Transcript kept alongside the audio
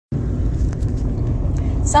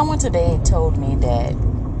Someone today told me that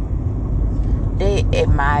they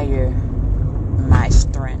admire my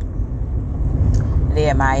strength. They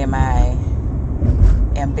admire my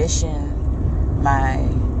ambition,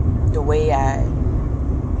 the way I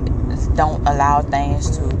don't allow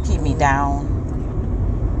things to keep me down,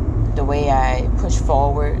 the way I push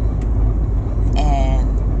forward and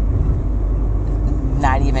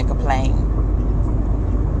not even complain.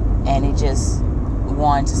 And they just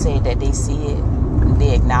want to say that they see it,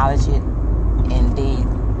 they acknowledge it, and they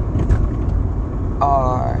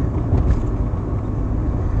are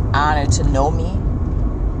honored to know me.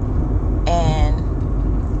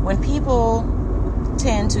 And when people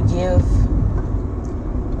tend to give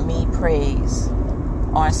me praise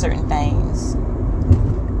on certain things,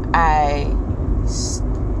 I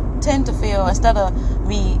tend to feel, instead of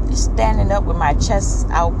me standing up with my chest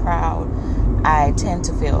out proud, I tend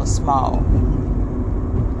to feel small.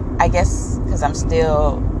 I guess because I'm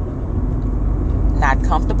still not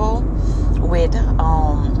comfortable with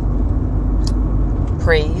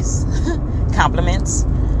praise, compliments.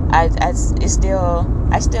 I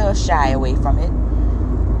still shy away from it.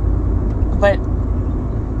 But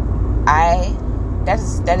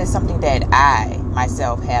that is something that I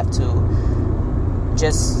myself have to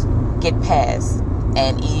just get past.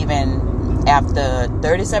 And even after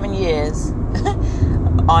 37 years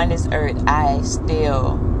on this earth, I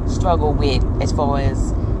still struggle with as far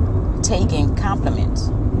as taking compliments,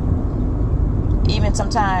 even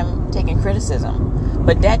sometimes taking criticism.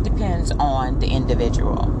 But that depends on the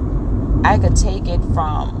individual. I could take it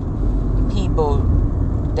from people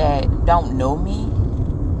that don't know me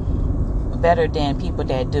better than people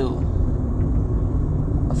that do.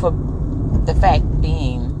 For the fact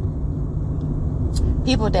being,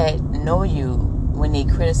 people that know you, when they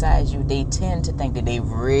criticize you, they tend to think that they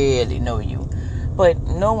really know you. But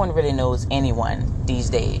no one really knows anyone these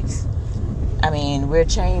days. I mean, we're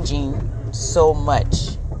changing so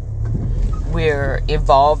much. We're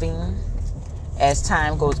evolving as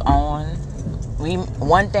time goes on.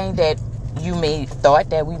 One thing that you may thought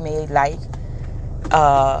that we may like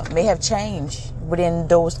may have changed within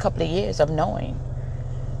those couple of years of knowing.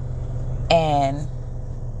 And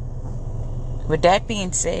with that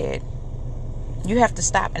being said, you have to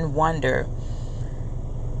stop and wonder,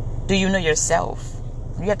 do you know yourself?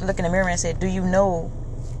 You have to look in the mirror and say, do you know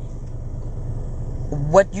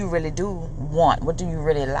what you really do want? What do you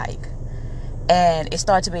really like? And it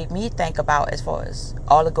started to make me think about, as far as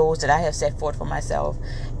all the goals that I have set forth for myself.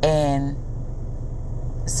 And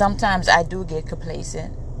sometimes I do get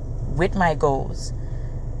complacent with my goals.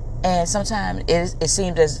 And sometimes it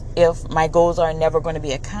seems as if my goals are never going to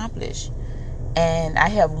be accomplished. And I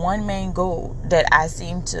have one main goal that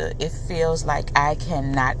it feels like I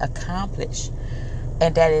cannot accomplish.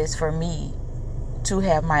 And that is for me to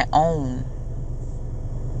have my own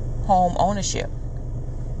home ownership.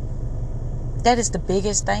 That is the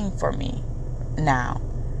biggest thing for me now.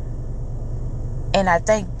 And I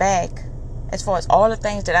think back, as far as all the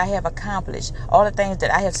things that I have accomplished, all the things that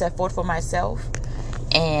I have set forth for myself,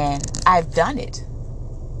 and I've done it.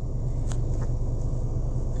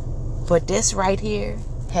 But this right here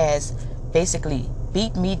has basically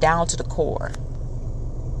beat me down to the core.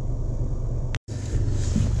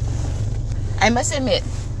 I must admit,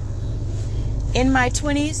 in my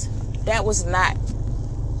 20s, that was not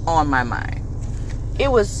on my mind.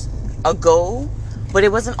 It was a goal, but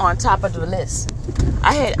it wasn't on top of the list.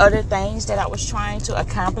 I had other things that I was trying to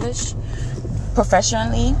accomplish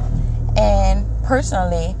professionally and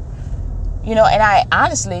personally, and I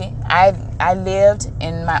honestly, I lived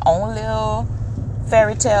in my own little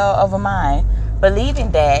fairy tale of a mind,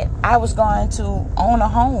 believing that I was going to own a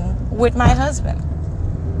home with my husband.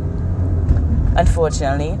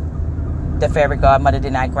 Unfortunately, the fairy godmother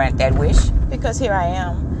did not grant that wish, because here I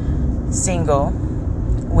am, single,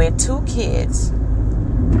 with 2 kids,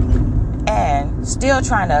 and still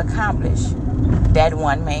trying to accomplish that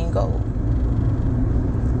one main goal.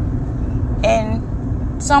 And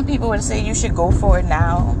some people would say you should go for it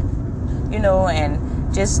now,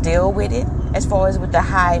 and just deal with it, as far as with the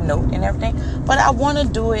high note and everything. But I want to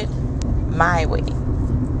do it my way,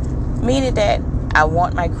 meaning that I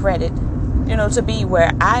want my credit, to be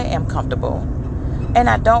where I am comfortable. And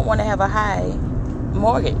I don't want to have a high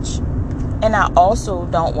mortgage. And I also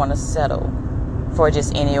don't want to settle for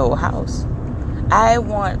just any old house. I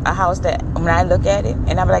want a house that when I look at it,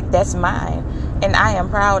 and I'm like, that's mine, and I am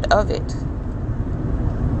proud of it.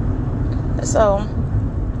 So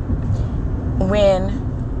when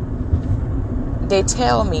they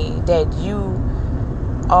tell me that you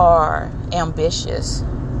are ambitious,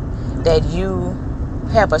 that you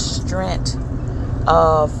have a strength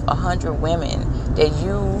of 100 women that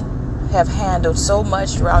you have handled so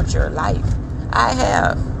much throughout your life. I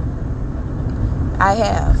have.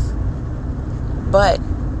 But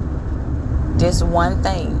this one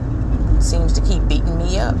thing seems to keep beating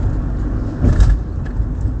me up.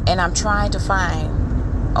 And I'm trying to find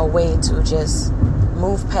a way to just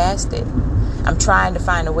move past it. I'm trying to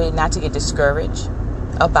find a way not to get discouraged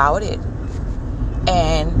about it.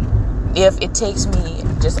 And if it takes me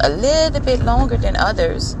just a little bit longer than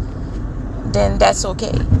others, then that's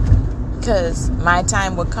okay. Because my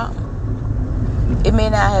time will come. It may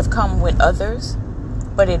not have come with others,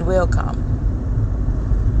 but it will come.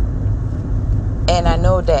 And I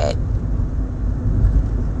know that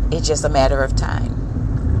it's just a matter of time.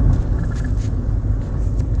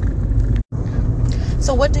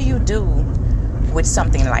 So what do you do with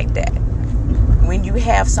something like that? When you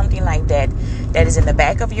have something like that is in the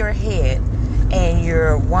back of your head and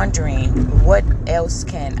you're wondering, what else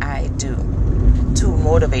can I do to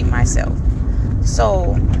motivate myself?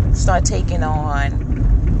 So start taking on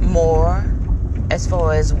more as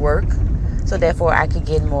far as work, so therefore I could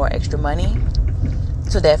get more extra money,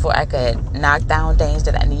 so therefore I could knock down things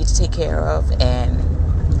that I need to take care of and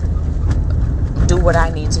do what I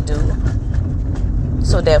need to do,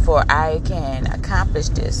 so therefore I can accomplish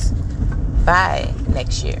this by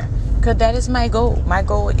next year. Because that is my goal. My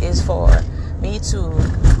goal is for me to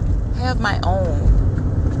have my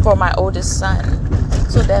own for my oldest son.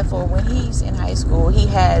 So therefore when he's in high school, he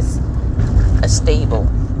has a stable.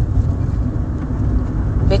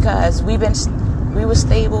 Because we were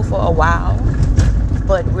stable for a while,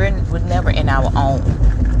 but we're never in our own.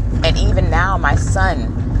 And even now my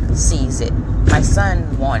son sees it. My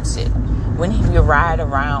son wants it. When we ride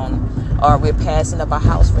around or we're passing up a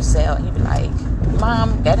house for sale, he'd be like,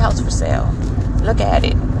 Mom, that house for sale, look at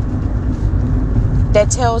it. That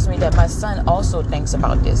tells me that my son also thinks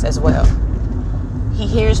about this as well. He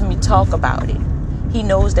hears me talk about it. He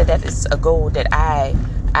knows that that is a goal that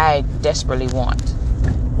I desperately want.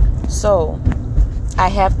 So I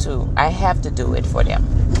have to do it for them.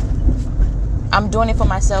 I'm doing it for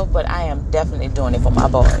myself, but I am definitely doing it for my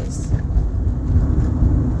boys.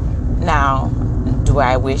 Now, do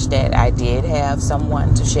I wish that I did have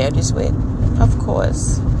someone to share this with? Of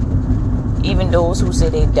course. Even those who say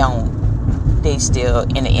they don't, they still,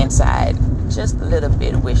 in the inside, just a little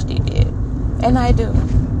bit wish they did. And I do.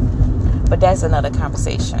 But that's another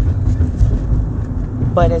conversation.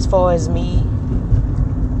 But as far as me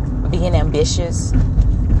being ambitious,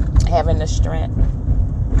 having the strength,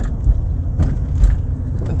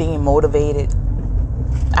 being motivated,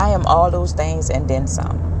 I am all those things and then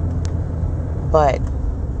some. But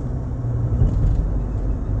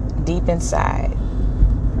deep inside,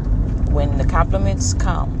 when the compliments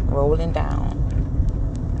come rolling down,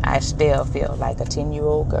 I still feel like a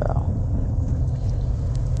 10-year-old girl.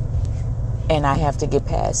 And I have to get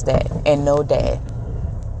past that and know that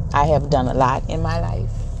I have done a lot in my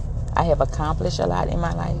life. I have accomplished a lot in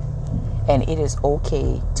my life. And it is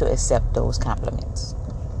okay to accept those compliments.